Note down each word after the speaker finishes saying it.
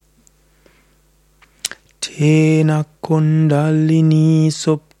Tena Kundalini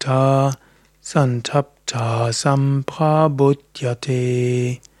Supta Santapta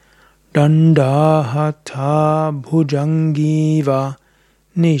Samprabhudyate Dandahata Bhujangiva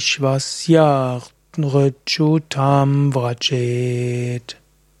Nishvasya Rjutam Vrajet.